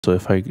So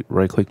if I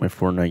right click my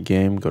Fortnite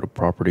game, go to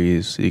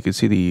properties, you can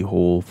see the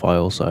whole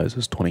file size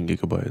is 20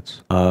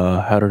 gigabytes.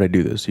 How did I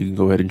do this? You can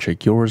go ahead and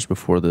check yours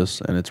before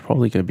this, and it's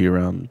probably going to be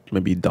around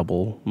maybe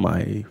double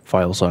my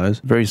file size.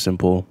 Very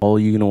simple. All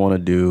you're going to want to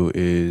do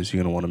is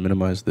you're going to want to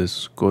minimize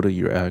this, go to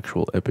your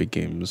actual Epic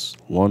Games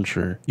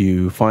launcher,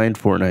 you find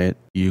Fortnite,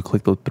 you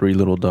click the three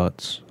little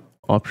dots,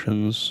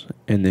 options,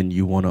 and then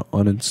you want to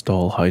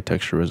uninstall high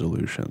texture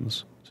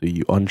resolutions. So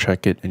you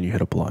uncheck it and you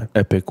hit apply.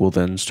 Epic will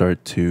then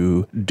start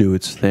to do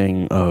its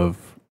thing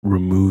of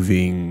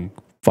removing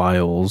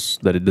files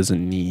that it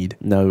doesn't need.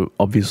 Now,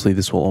 obviously,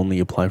 this will only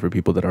apply for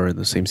people that are in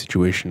the same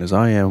situation as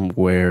I am,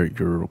 where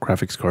your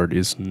graphics card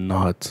is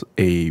not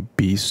a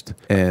beast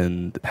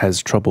and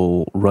has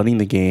trouble running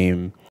the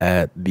game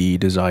at the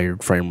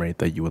desired frame rate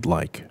that you would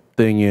like.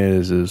 Thing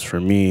is for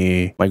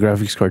me, my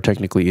graphics card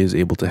technically is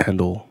able to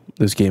handle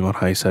this game on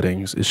high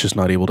settings. It's just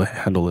not able to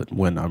handle it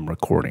when I'm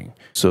recording.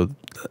 So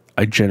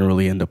I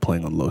generally end up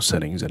playing on low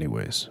settings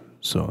anyways.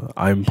 So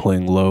I'm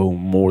playing low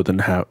more than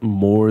half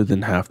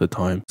the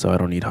time. So I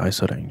don't need high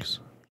settings,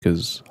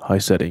 because high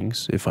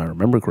settings, if I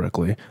remember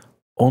correctly,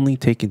 only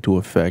take into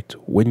effect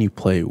when you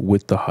play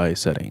with the high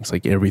settings,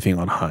 like everything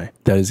on high.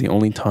 That is the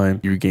only time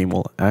your game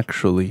will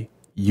actually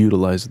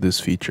utilize this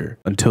feature.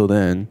 Until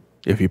then,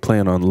 if you play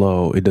it on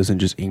low, it doesn't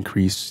just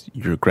increase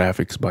your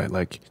graphics by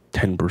like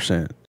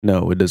 10%.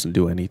 No, it doesn't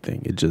do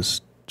anything. It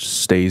just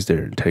stays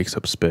there and takes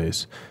up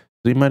space.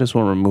 So you might as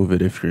well remove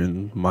it if you're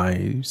in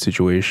my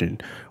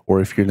situation, or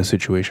if you're in a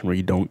situation where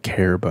you don't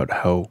care about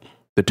how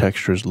the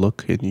textures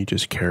look and you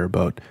just care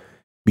about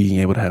being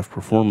able to have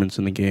performance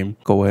in the game.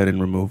 Go ahead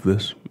and remove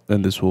this,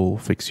 and this will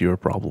fix your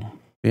problem.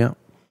 Yeah,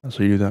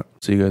 so you do that.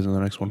 See you guys in the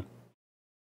next one.